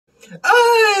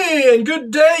Hey, and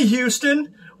good day,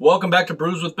 Houston. Welcome back to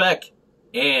Brews with Beck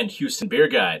and Houston Beer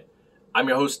Guide. I'm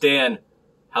your host, Dan.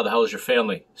 How the hell is your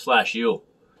family / you?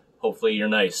 Hopefully you're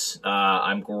nice.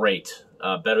 I'm great.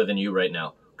 Better than you right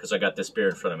now because I got this beer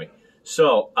in front of me.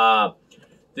 So,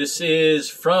 this is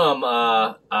from,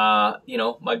 my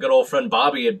good old friend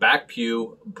Bobby at Back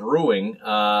Pew Brewing.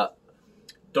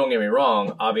 Don't get me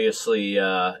wrong. Obviously,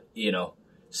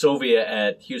 Sylvia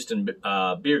at Houston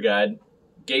Beer Guide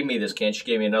gave me this can. She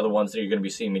gave me another one, so you're going to be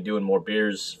seeing me doing more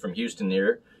beers from Houston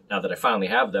here now that I finally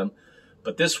have them.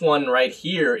 But this one right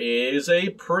here is a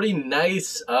pretty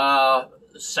nice,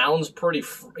 sounds pretty,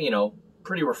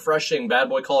 pretty refreshing bad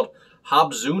boy called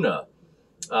Hopzuna.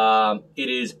 It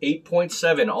is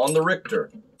 8.7 on the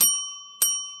Richter.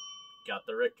 Got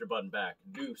the Richter button back.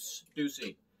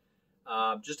 Deucey.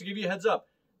 Just to give you a heads up,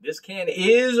 this can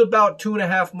is about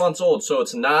 2.5 months old, so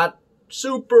it's not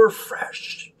super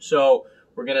fresh. So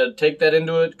we're going to take that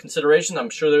into consideration. I'm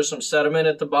sure there's some sediment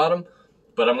at the bottom,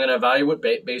 but I'm going to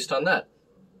evaluate based on that.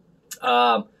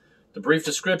 The brief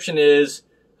description is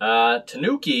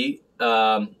Tanuki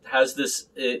has this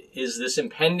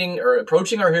impending, or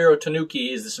approaching our hero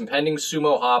Tanuki is this impending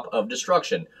sumo hop of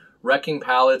destruction, wrecking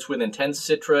palates with intense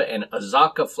citra and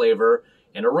azaka flavor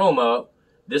and aroma.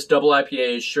 This double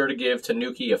IPA is sure to give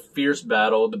Tanuki a fierce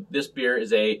battle. This beer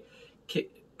is I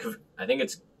think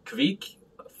it's Kvik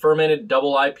fermented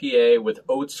double IPA with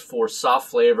oats for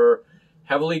soft flavor,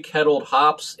 heavily kettled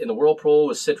hops in the whirlpool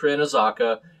with citra and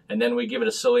azaka, and then we give it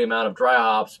a silly amount of dry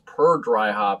hops per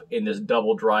dry hop in this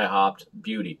double dry hopped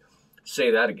beauty.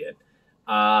 Say that again.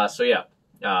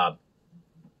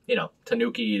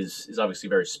 Tanuki is obviously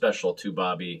very special to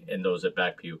Bobby and those at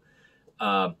Back Pew.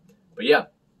 But yeah,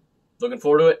 looking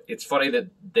forward to it. It's funny that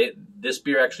this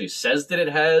beer actually says that it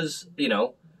has,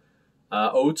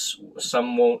 oats.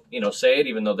 Some won't, say it,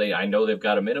 even though I know they've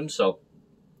got them in them. So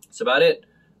that's about it.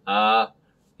 Got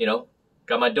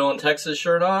my Dylan, Texas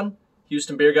shirt on.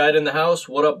 Houston Beer Guide in the house.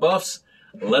 What up, Buffs?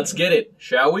 Let's get it,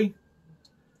 shall we?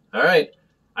 All right.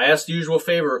 I ask the usual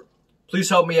favor. Please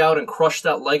help me out and crush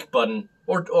that like button,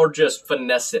 or just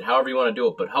finesse it, however you want to do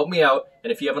it. But help me out.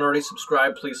 And if you haven't already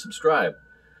subscribed, please subscribe.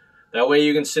 That way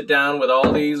you can sit down with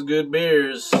all these good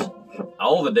beers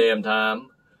all the damn time.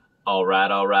 All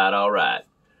right.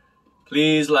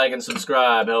 Please like and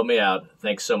subscribe. Help me out.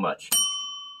 Thanks so much.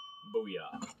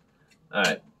 Booyah. All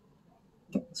right.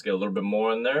 Let's get a little bit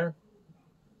more in there.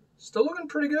 Still looking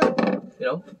pretty good.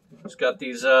 Just got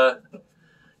these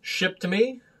shipped to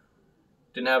me.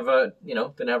 Didn't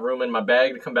have room in my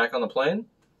bag to come back on the plane.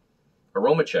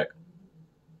 Aroma check.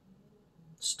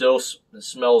 Still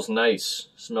smells nice.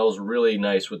 Smells really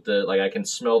nice with I can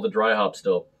smell the dry hop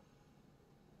still.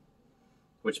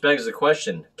 Which begs the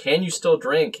question, can you still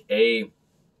drink a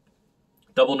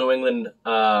double New England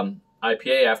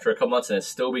IPA after a couple months and it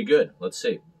still be good? Let's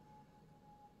see.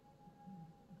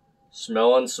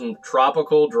 Smelling some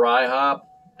tropical dry hop.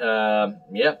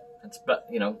 Yeah, that's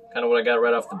kind of what I got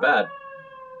right off the bat.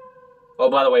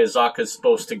 Oh, by the way, Azaka is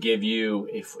supposed to give you,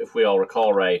 if we all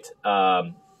recall right,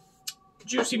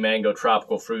 juicy mango,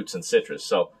 tropical fruits, and citrus.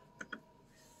 So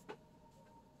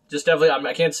just definitely,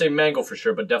 I can't say mango for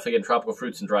sure, but definitely getting tropical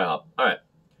fruits and dry hop. All right,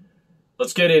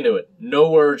 let's get into it.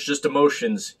 No words, just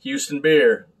emotions. Houston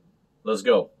beer. Let's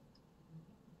go.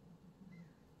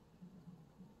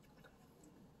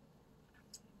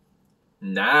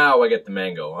 Now I get the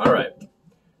mango. All right.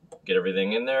 Get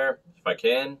everything in there if I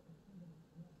can.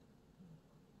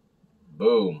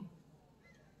 Boom.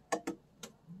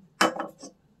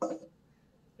 There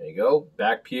you go.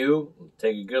 Back Pew.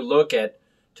 Take a good look at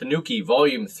Tanuki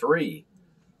Volume 3.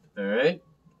 All right.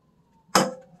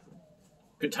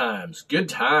 Good times. Good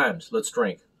times. Let's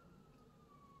drink.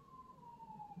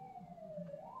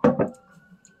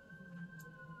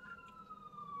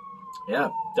 Yeah,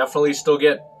 definitely still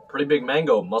get pretty big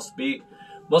mango. Must be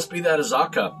that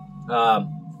Azaka.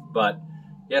 But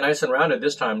yeah, nice and rounded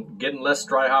this time. Getting less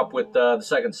dry hop with the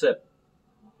second sip.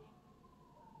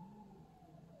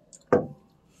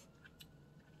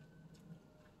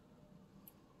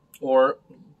 Or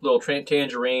little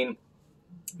tangerine,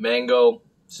 mango,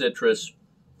 citrus,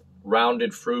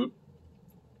 rounded fruit.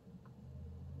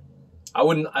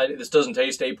 This doesn't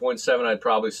taste 8.7. I'd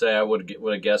probably say I would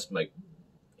have guessed like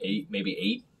 8, maybe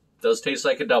 8. Does taste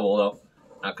like a double though.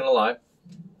 Not gonna lie.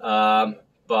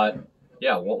 But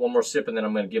yeah, one more sip and then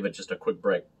I'm gonna give it just a quick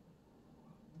break.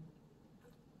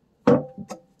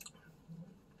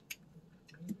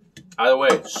 Either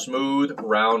way, smooth,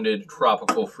 rounded,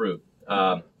 tropical fruit.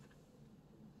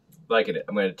 Liking it.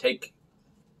 I'm going to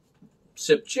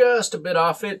sip just a bit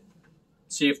off it,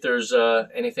 see if there's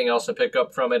anything else to pick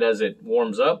up from it as it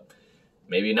warms up.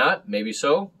 Maybe not, maybe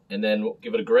so. And then we'll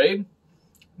give it a grade.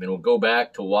 And then we'll go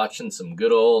back to watching some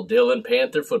good old Dillon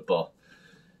Panther football.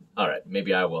 All right,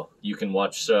 maybe I will. You can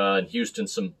watch in Houston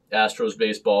some Astros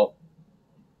baseball,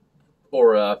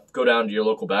 or go down to your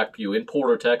local back pew in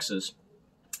Porter, Texas,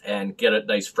 and get a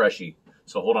nice freshie.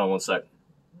 So hold on one sec.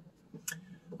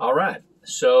 All right.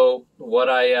 So what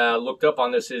I looked up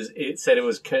on this is it said it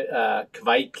was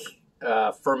Kveik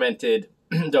fermented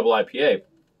double IPA.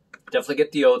 Definitely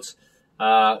get the oats.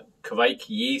 Kveik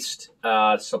yeast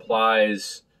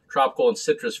supplies tropical and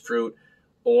citrus fruit,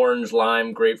 orange,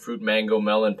 lime, grapefruit, mango,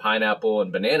 melon, pineapple,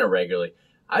 and banana regularly.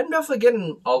 I'm definitely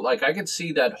getting, like, I could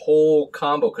see that whole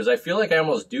combo, because I feel like I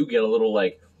almost do get a little,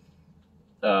 like,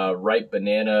 ripe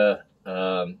banana,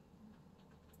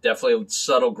 definitely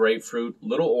subtle grapefruit,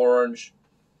 little orange,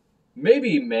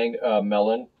 maybe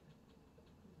melon.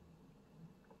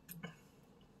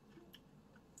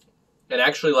 And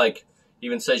actually, like,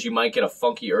 even says you might get a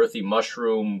funky, earthy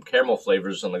mushroom caramel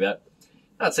flavors or something like that.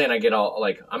 Not saying I get all,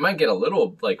 like, I might get a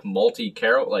little, like, malty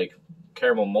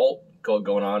caramel malt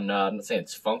going on. I'm not saying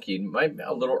it's funky. It might be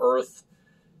a little earth.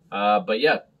 But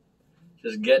yeah,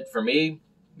 just get, for me,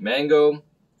 mango,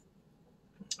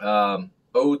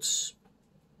 oats,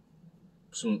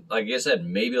 some, like I said,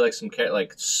 maybe like some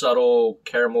like subtle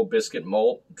caramel biscuit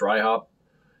malt, dry hop,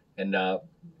 and all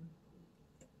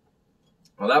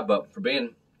that. But for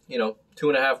being,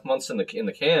 2.5 months in the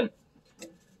can,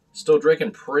 still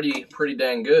drinking pretty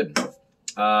dang good.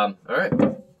 All right,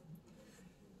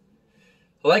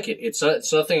 I like it. It's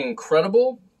nothing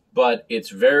incredible, but it's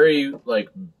very like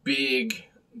big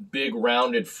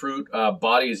rounded fruit.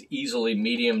 Body is easily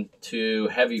medium to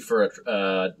heavy for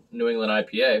a New England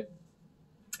IPA.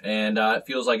 And it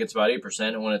feels like it's about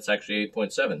 8% when it's actually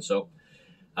 8.7. So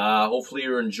hopefully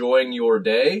you're enjoying your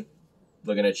day.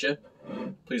 Looking at you.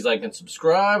 Please like and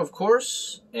subscribe, of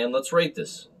course. And let's rate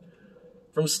this.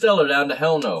 From stellar down to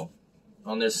hell no.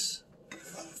 On this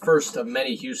first of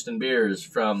many Houston beers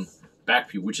from Back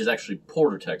Pew, which is actually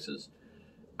Porter, Texas.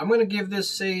 I'm going to give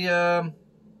this a...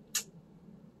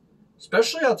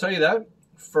 especially, I'll tell you that,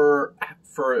 for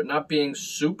not being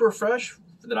super fresh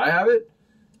that I have it,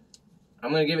 I'm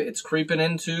going to give it, it's creeping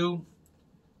into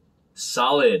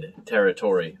solid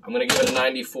territory. I'm going to give it a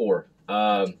 94.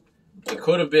 It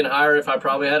could have been higher if I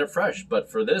probably had it fresh,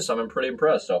 but for this, I'm pretty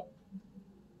impressed. So,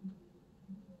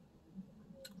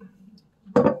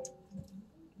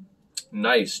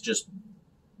 nice, just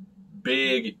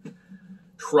big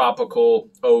tropical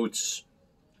oats,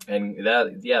 and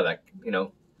that, yeah, that,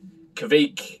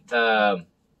 Kveik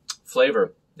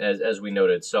flavor, as we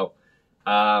noted. So,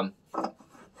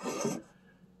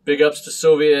 big ups to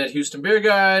Sylvia at Houston Beer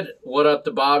Guide. What up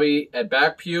to Bobby at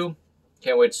Back Pew.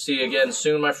 Can't wait to see you again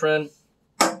soon, my friend.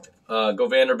 Go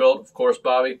Vanderbilt, of course,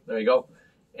 Bobby. There you go.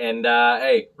 And,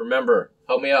 hey, remember,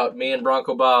 help me out, me and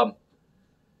Bronco Bob.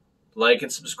 Like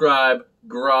and subscribe.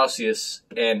 Gracias.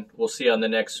 And we'll see you on the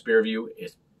next beer review.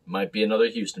 It might be another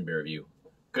Houston beer review.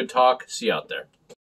 Good talk. See you out there.